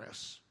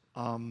progress.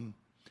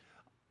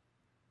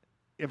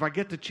 If I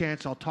get the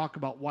chance, I'll talk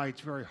about why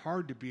it's very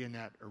hard to be in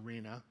that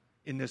arena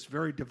in this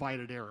very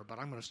divided era, but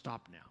I'm going to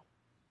stop now.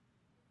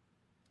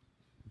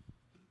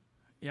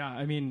 Yeah,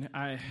 I mean,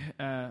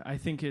 I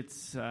think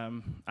it's,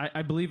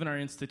 I believe in our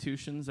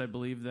institutions. I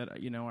believe that,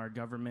 our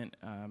government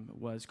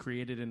was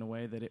created in a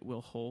way that it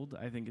will hold.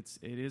 I think it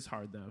is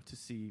hard, though, to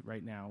see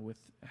right now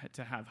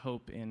to have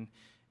hope in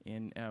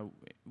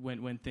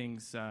when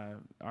things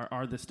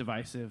are this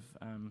divisive.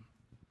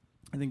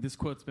 I think this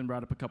quote's been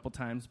brought up a couple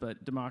times,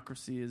 but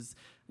democracy is,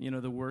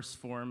 the worst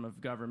form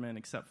of government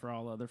except for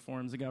all other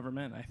forms of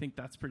government. I think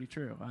that's pretty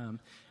true.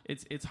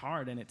 It's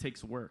hard and it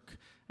takes work.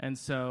 And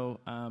so,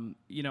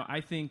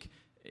 I think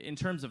in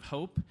terms of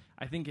hope,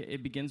 I think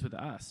it begins with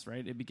us,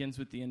 right? It begins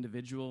with the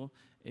individual.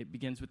 It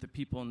begins with the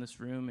people in this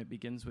room. It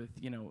begins with,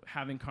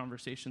 having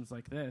conversations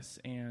like this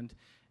and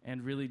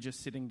really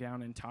just sitting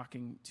down and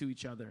talking to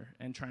each other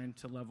and trying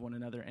to love one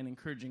another and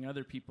encouraging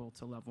other people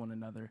to love one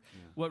another.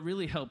 Yeah. What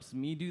really helps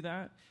me do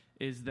that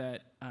is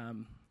that,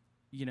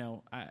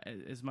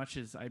 as much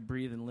as I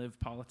breathe and live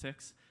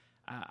politics,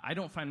 I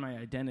don't find my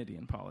identity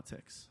in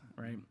politics,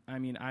 right? I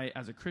mean,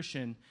 as a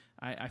Christian,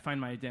 I find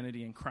my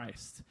identity in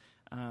Christ.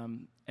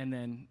 And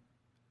then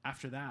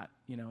after that,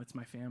 it's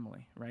my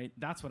family, right?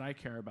 That's what I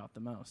care about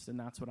the most, and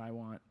that's what I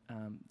want.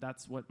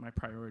 That's what my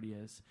priority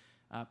is.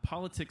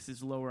 Politics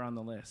is lower on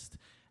the list.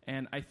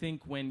 And I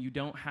think when you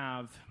don't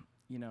have,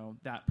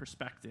 that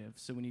perspective,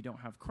 so when you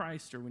don't have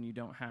Christ or when you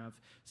don't have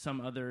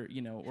some other,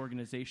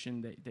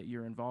 organization that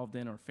you're involved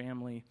in or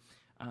family,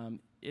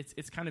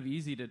 it's kind of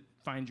easy to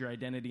find your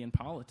identity in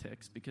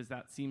politics because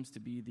that seems to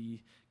be the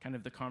kind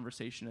of the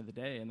conversation of the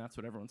day, and that's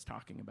what everyone's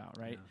talking about,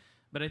 right? Yeah.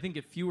 But I think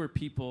if fewer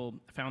people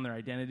found their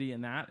identity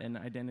in that and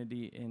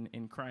identity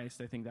in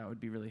Christ, I think that would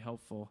be really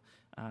helpful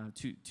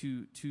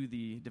to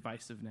the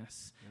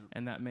divisiveness,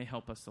 and that may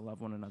help us to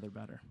love one another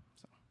better.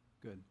 So.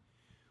 Good.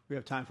 We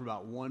have time for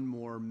about one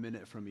more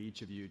minute from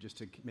each of you, just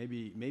to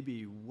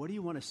maybe what do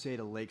you want to say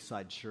to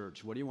Lakeside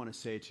Church? What do you want to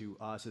say to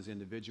us as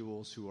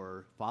individuals who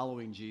are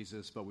following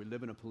Jesus, but we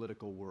live in a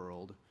political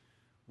world?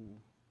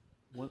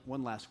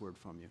 One last word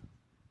from you.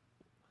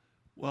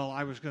 Well,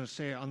 I was going to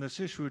say on this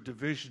issue of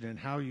division and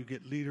how you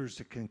get leaders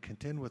that can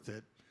contend with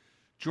it,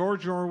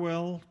 George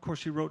Orwell, of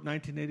course he wrote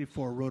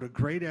 1984, wrote a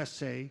great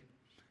essay,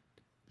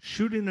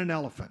 Shooting an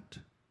Elephant.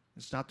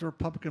 It's not the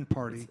Republican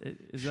Party.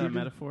 Is that a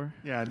metaphor?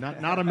 Yeah,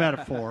 not a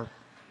metaphor.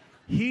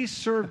 He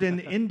served in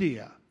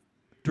India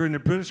during the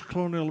British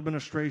colonial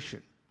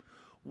administration.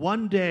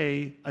 One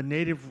day, a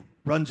native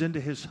runs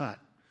into his hut.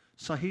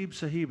 Sahib,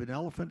 Sahib, an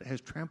elephant has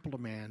trampled a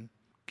man,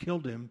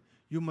 killed him.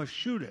 You must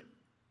shoot it.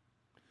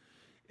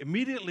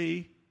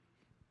 Immediately,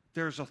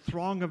 there's a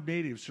throng of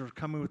natives that are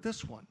coming with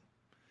this one.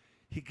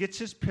 He gets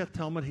his pith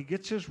helmet, he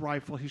gets his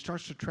rifle, he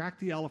starts to track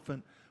the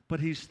elephant,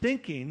 but he's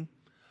thinking,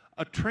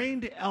 a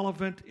trained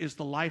elephant is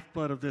the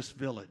lifeblood of this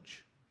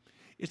village.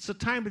 It's the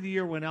time of the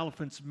year when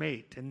elephants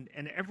mate, and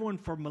everyone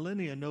for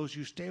millennia knows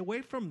you stay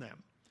away from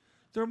them.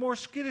 They're more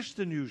skittish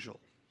than usual.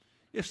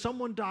 If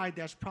someone died,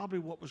 that's probably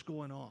what was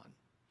going on.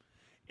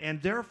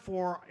 And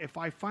therefore, if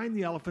I find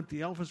the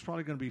elephant's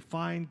probably going to be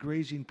fine,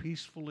 grazing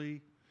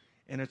peacefully,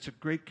 and it's a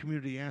great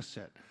community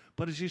asset.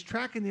 But as he's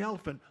tracking the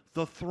elephant,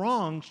 the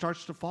throng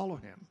starts to follow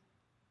him.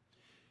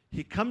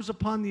 He comes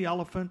upon the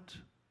elephant.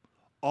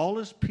 All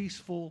is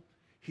peaceful.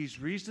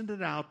 He's reasoned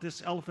it out.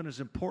 This elephant is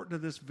important to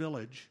this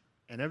village,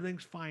 and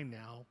everything's fine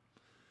now.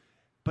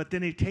 But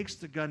then he takes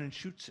the gun and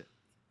shoots it.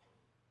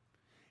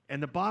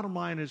 And the bottom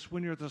line is,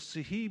 when you're the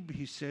Sahib,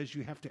 he says,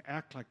 you have to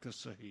act like the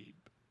Sahib.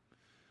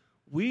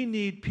 We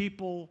need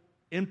people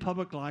in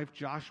public life.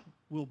 Josh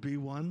will be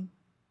one.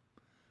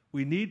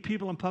 We need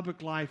people in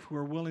public life who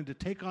are willing to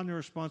take on their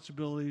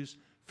responsibilities,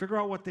 figure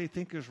out what they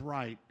think is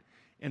right,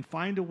 and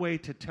find a way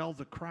to tell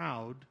the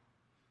crowd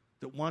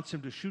that wants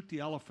him to shoot the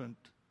elephant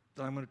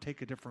that I'm going to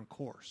take a different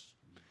course.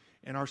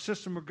 And our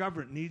system of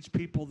government needs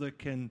people that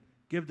can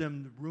give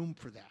them the room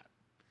for that.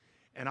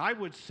 And I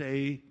would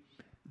say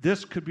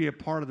this could be a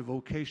part of the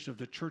vocation of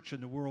the church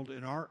in the world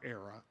in our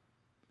era,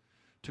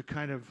 to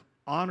kind of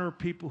honor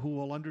people who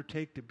will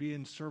undertake to be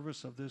in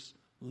service of this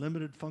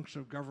limited function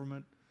of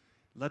government,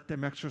 let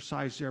them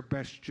exercise their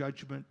best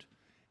judgment,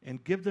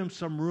 and give them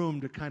some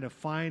room to kind of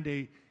find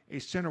a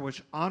center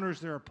which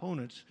honors their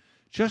opponents,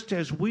 just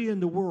as we in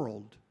the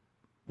world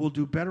will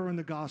do better in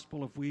the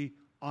gospel if we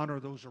honor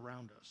those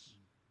around us.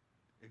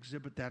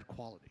 Exhibit that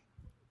quality.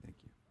 Thank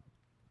you.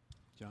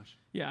 Josh?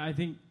 Yeah, I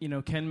think,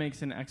 Ken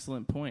makes an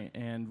excellent point.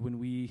 And when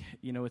we,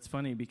 it's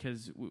funny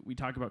because we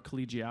talk about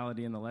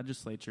collegiality in the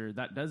legislature.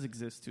 That does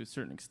exist to a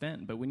certain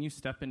extent. But when you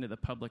step into the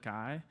public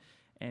eye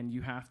and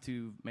you have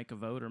to make a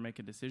vote or make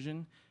a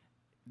decision,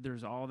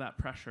 there's all that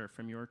pressure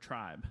from your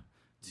tribe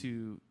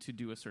to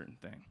do a certain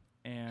thing.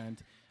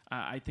 And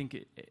I think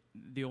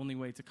the only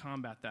way to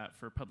combat that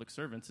for public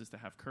servants is to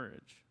have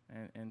courage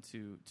and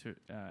to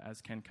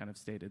as Ken kind of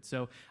stated.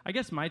 So I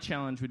guess my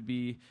challenge would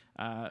be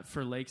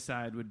for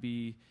Lakeside would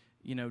be,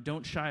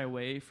 don't shy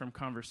away from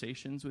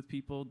conversations with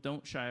people.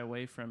 Don't shy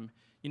away from,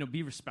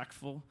 be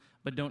respectful,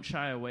 but don't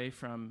shy away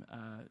from,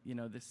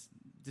 this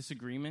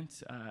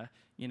disagreement.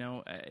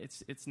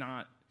 It's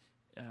not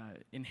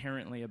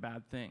inherently a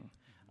bad thing.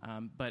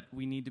 But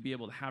we need to be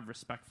able to have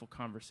respectful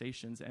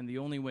conversations, and the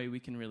only way we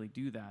can really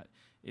do that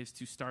is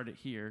to start it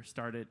here,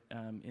 start it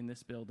in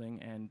this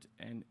building,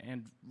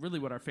 and really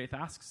what our faith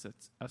asks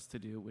us to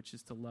do, which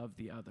is to love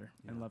the other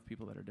and love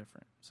people that are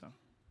different. So,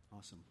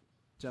 awesome,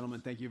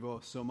 gentlemen, thank you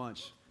both so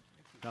much.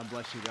 God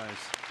bless you guys.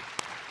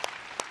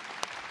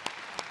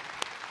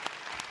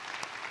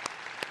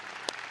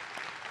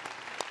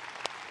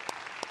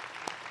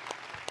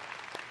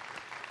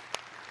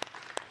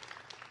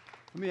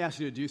 Let me ask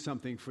you to do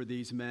something for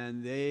these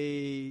men.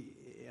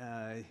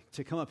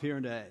 To come up here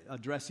and to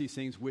address these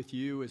things with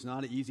you is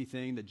not an easy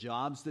thing. The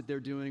jobs that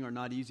they're doing are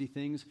not easy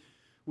things.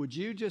 Would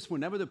you just,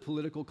 whenever the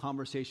political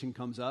conversation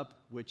comes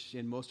up, which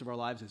in most of our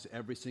lives is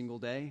every single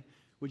day,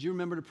 would you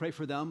remember to pray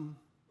for them?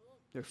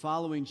 They're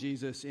following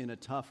Jesus in a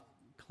tough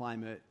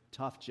climate,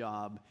 tough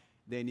job.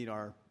 They need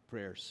our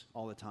prayers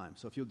all the time.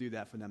 So if you'll do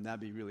that for them,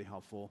 that'd be really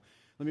helpful.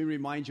 Let me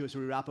remind you as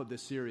we wrap up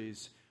this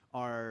series,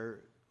 our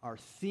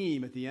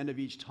theme at the end of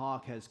each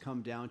talk has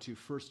come down to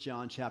 1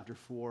 John chapter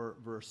 4,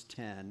 verse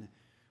 10,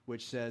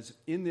 which says,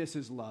 "In this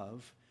is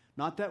love,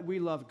 not that we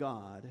love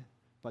God,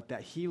 but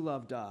that he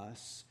loved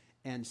us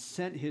and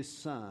sent his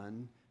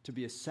Son to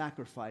be a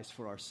sacrifice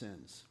for our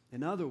sins."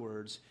 In other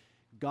words,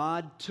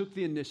 God took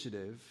the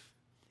initiative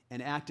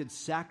and acted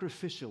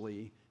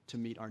sacrificially to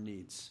meet our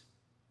needs.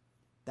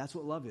 That's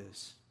what love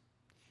is.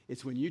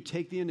 It's when you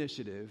take the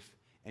initiative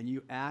and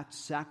you act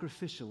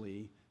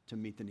sacrificially to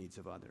meet the needs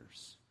of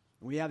others.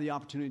 And we have the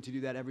opportunity to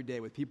do that every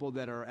day with people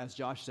that are, as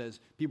Josh says,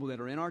 people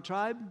that are in our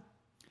tribe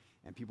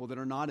and people that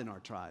are not in our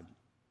tribe.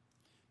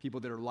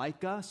 People that are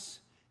like us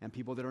and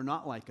people that are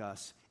not like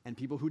us and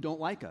people who don't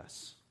like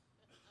us.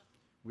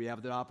 We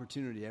have the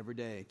opportunity every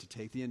day to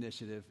take the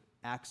initiative,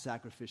 act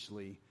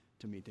sacrificially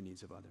to meet the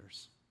needs of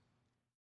others.